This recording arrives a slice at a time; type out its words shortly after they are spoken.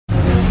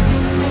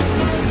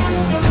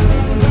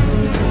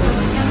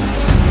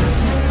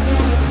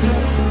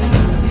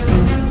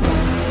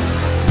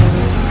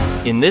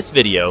this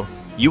video,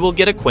 you will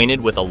get acquainted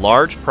with a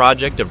large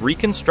project of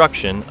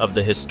reconstruction of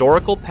the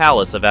historical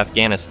palace of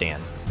Afghanistan,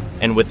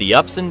 and with the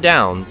ups and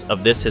downs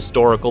of this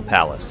historical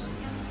palace.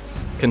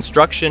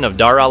 Construction of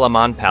Dar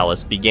al-Aman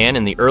Palace began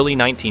in the early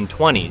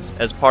 1920s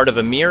as part of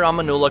Emir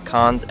Amanullah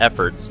Khan's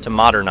efforts to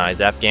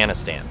modernize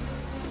Afghanistan.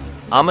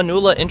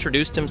 Amanullah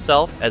introduced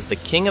himself as the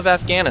King of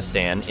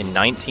Afghanistan in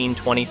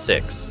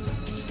 1926.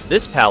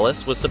 This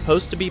palace was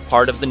supposed to be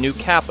part of the new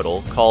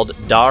capital called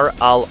Dar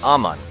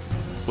al-Aman,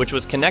 which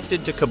was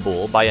connected to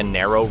Kabul by a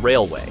narrow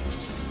railway.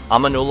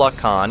 Amanullah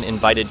Khan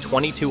invited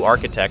 22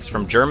 architects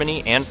from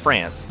Germany and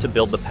France to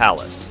build the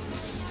palace.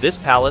 This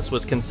palace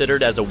was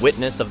considered as a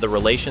witness of the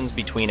relations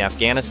between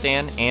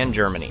Afghanistan and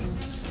Germany.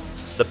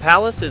 The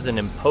palace is an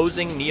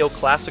imposing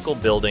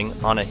neoclassical building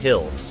on a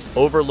hill,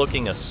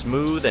 overlooking a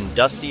smooth and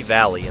dusty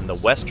valley in the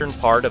western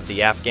part of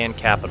the Afghan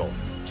capital.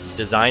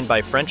 Designed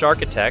by French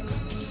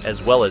architects,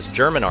 as well as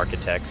German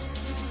architects,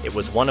 it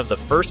was one of the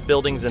first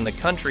buildings in the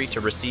country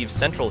to receive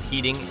central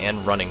heating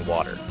and running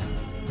water.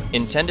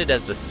 Intended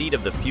as the seat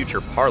of the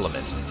future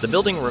parliament, the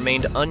building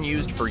remained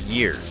unused for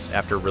years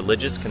after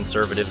religious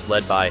conservatives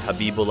led by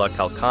Habibullah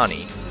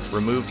Kalkani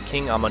removed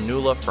King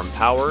Amanullah from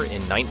power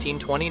in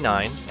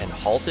 1929 and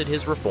halted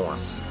his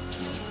reforms.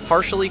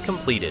 Partially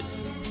completed,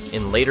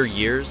 in later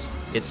years,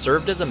 it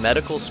served as a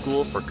medical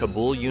school for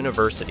Kabul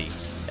University,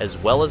 as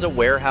well as a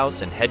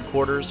warehouse and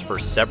headquarters for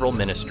several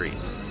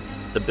ministries.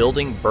 The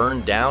building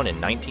burned down in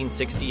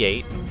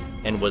 1968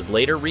 and was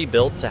later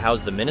rebuilt to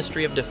house the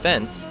Ministry of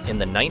Defense in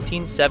the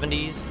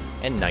 1970s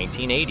and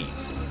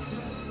 1980s.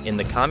 In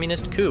the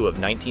communist coup of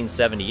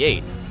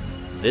 1978,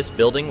 this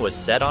building was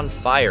set on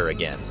fire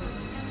again.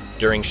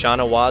 During Shah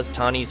Nawaz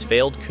Thani's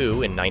failed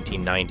coup in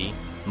 1990,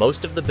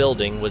 most of the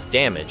building was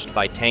damaged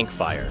by tank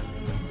fire.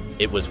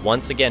 It was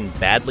once again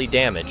badly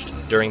damaged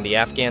during the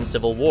Afghan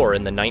Civil War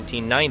in the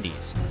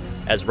 1990s,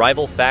 as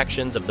rival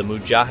factions of the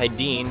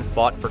Mujahideen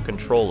fought for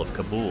control of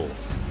Kabul.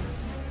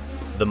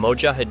 The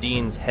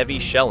Mujahideen's heavy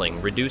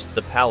shelling reduced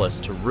the palace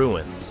to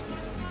ruins,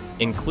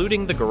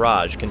 including the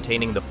garage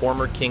containing the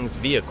former king's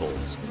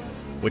vehicles,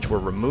 which were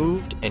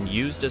removed and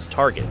used as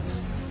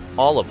targets,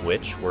 all of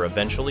which were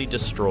eventually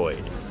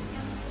destroyed.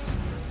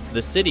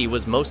 The city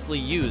was mostly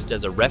used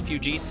as a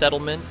refugee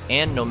settlement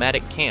and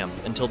nomadic camp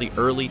until the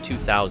early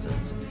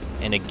 2000s,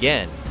 and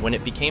again when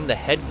it became the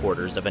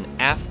headquarters of an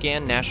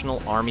Afghan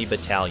National Army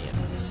battalion.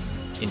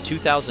 In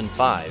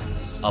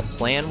 2005, a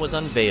plan was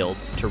unveiled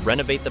to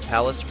renovate the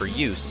palace for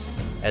use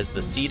as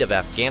the seat of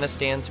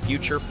Afghanistan's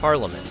future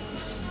parliament.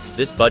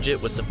 This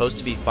budget was supposed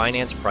to be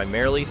financed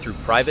primarily through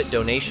private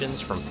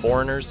donations from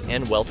foreigners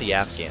and wealthy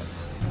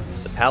Afghans.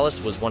 The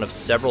palace was one of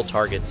several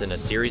targets in a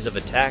series of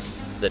attacks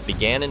that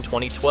began in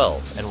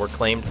 2012 and were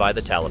claimed by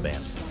the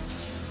Taliban.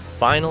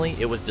 Finally,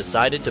 it was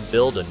decided to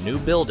build a new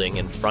building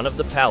in front of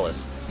the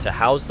palace to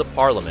house the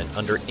parliament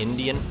under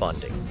Indian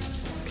funding.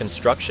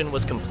 Construction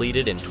was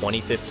completed in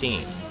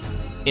 2015.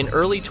 In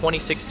early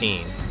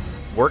 2016,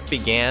 work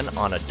began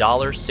on a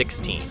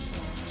 $16,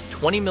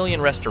 $20 million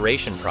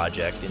restoration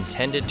project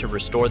intended to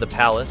restore the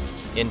palace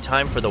in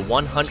time for the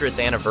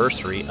 100th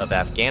anniversary of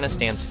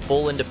Afghanistan's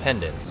full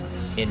independence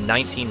in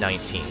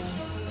 1919.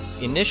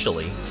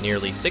 Initially,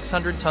 nearly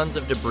 600 tons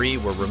of debris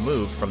were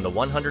removed from the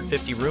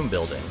 150-room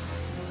building,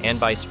 and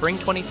by spring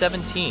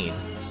 2017,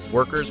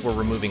 workers were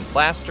removing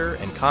plaster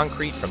and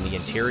concrete from the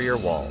interior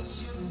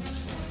walls.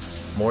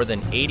 More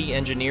than 80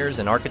 engineers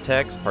and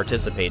architects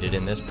participated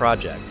in this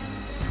project,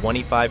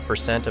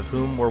 25% of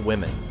whom were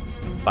women.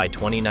 By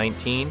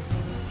 2019,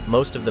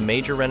 most of the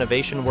major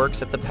renovation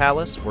works at the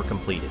palace were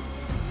completed.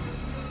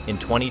 In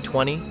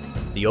 2020,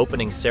 the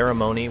opening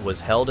ceremony was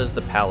held as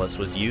the palace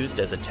was used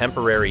as a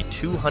temporary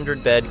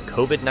 200-bed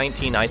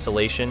COVID-19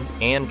 isolation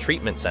and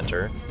treatment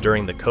center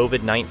during the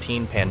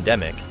COVID-19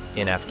 pandemic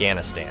in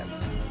Afghanistan.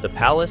 The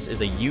palace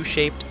is a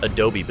U-shaped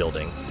adobe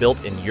building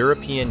built in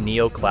European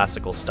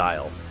neoclassical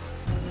style.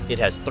 It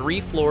has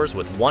 3 floors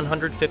with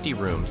 150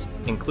 rooms,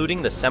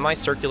 including the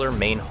semicircular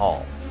main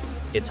hall.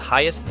 Its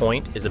highest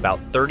point is about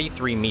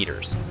 33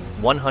 meters,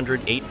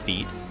 108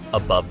 feet,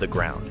 above the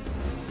ground.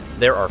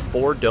 There are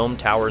 4 dome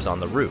towers on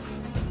the roof.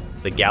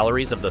 The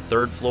galleries of the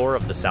 3rd floor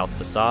of the south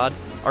facade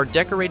are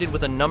decorated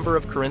with a number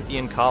of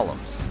Corinthian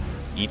columns.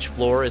 Each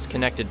floor is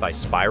connected by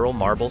spiral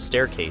marble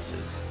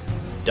staircases.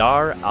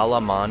 Dar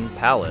al-Aman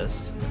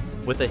Palace,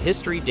 with a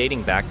history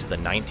dating back to the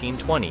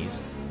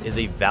 1920s, is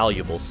a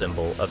valuable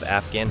symbol of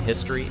Afghan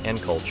history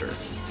and culture.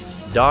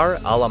 Dar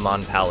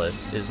al-Aman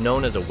Palace is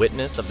known as a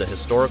witness of the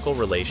historical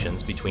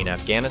relations between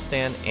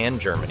Afghanistan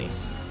and Germany.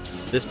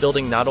 This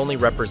building not only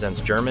represents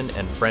German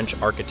and French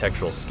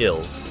architectural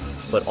skills,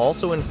 but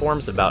also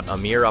informs about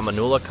Emir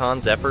Amanullah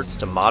Khan's efforts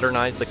to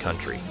modernize the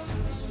country.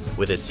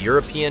 With its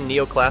European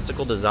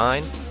neoclassical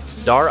design,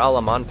 Dar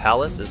al-Aman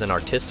Palace is an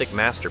artistic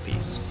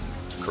masterpiece.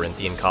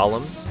 Corinthian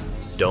columns,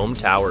 dome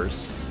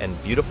towers,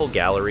 and beautiful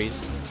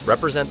galleries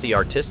represent the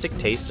artistic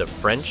taste of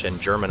French and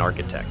German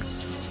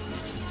architects.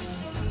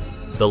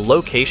 The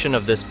location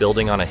of this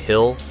building on a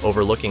hill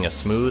overlooking a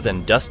smooth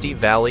and dusty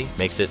valley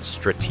makes it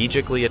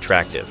strategically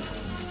attractive.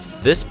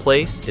 This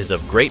place is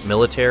of great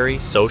military,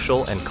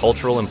 social, and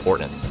cultural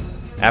importance.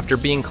 After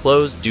being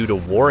closed due to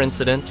war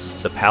incidents,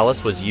 the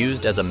palace was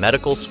used as a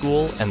medical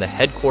school and the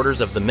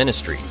headquarters of the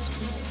ministries.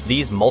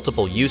 These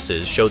multiple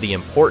uses show the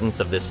importance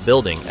of this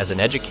building as an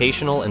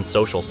educational and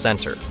social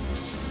center.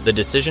 The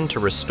decision to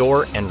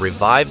restore and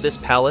revive this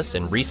palace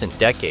in recent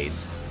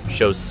decades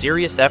shows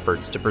serious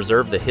efforts to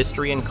preserve the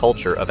history and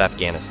culture of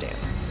Afghanistan.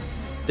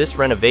 This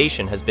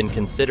renovation has been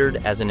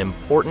considered as an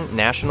important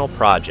national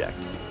project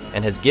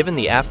and has given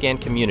the Afghan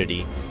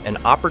community an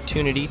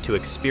opportunity to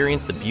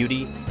experience the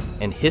beauty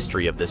and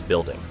history of this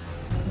building.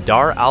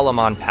 Dar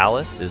al-Aman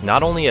Palace is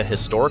not only a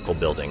historical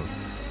building,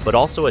 but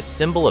also a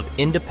symbol of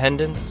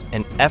independence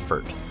and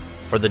effort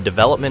for the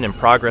development and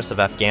progress of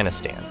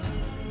Afghanistan,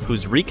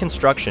 whose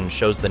reconstruction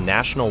shows the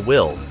national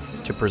will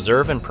to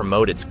preserve and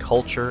promote its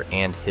culture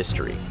and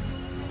history.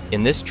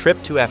 In this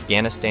trip to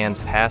Afghanistan's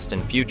past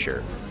and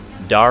future,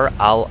 Dar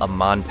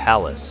al-Aman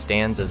Palace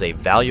stands as a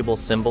valuable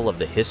symbol of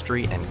the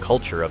history and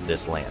culture of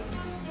this land.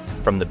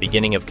 From the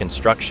beginning of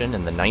construction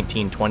in the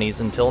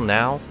 1920s until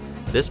now,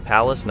 this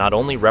palace not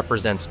only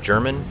represents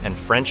German and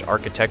French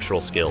architectural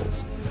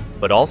skills,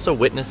 but also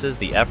witnesses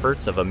the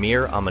efforts of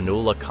Emir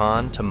Amanullah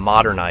Khan to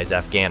modernize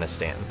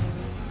Afghanistan.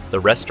 The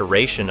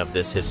restoration of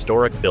this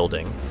historic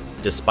building,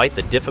 despite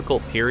the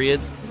difficult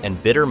periods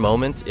and bitter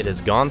moments it has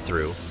gone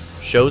through,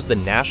 shows the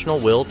national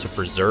will to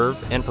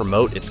preserve and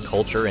promote its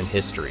culture and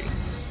history.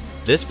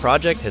 This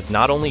project has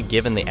not only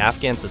given the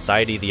Afghan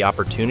society the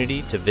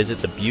opportunity to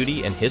visit the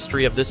beauty and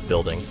history of this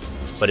building,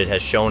 but it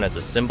has shown as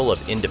a symbol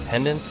of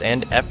independence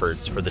and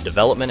efforts for the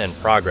development and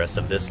progress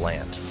of this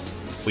land.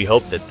 We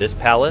hope that this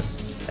palace,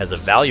 as a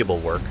valuable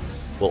work,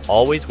 will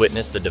always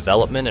witness the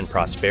development and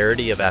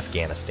prosperity of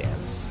Afghanistan.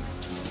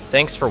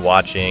 Thanks for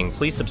watching.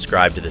 Please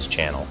subscribe to this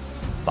channel.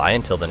 Bye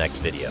until the next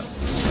video.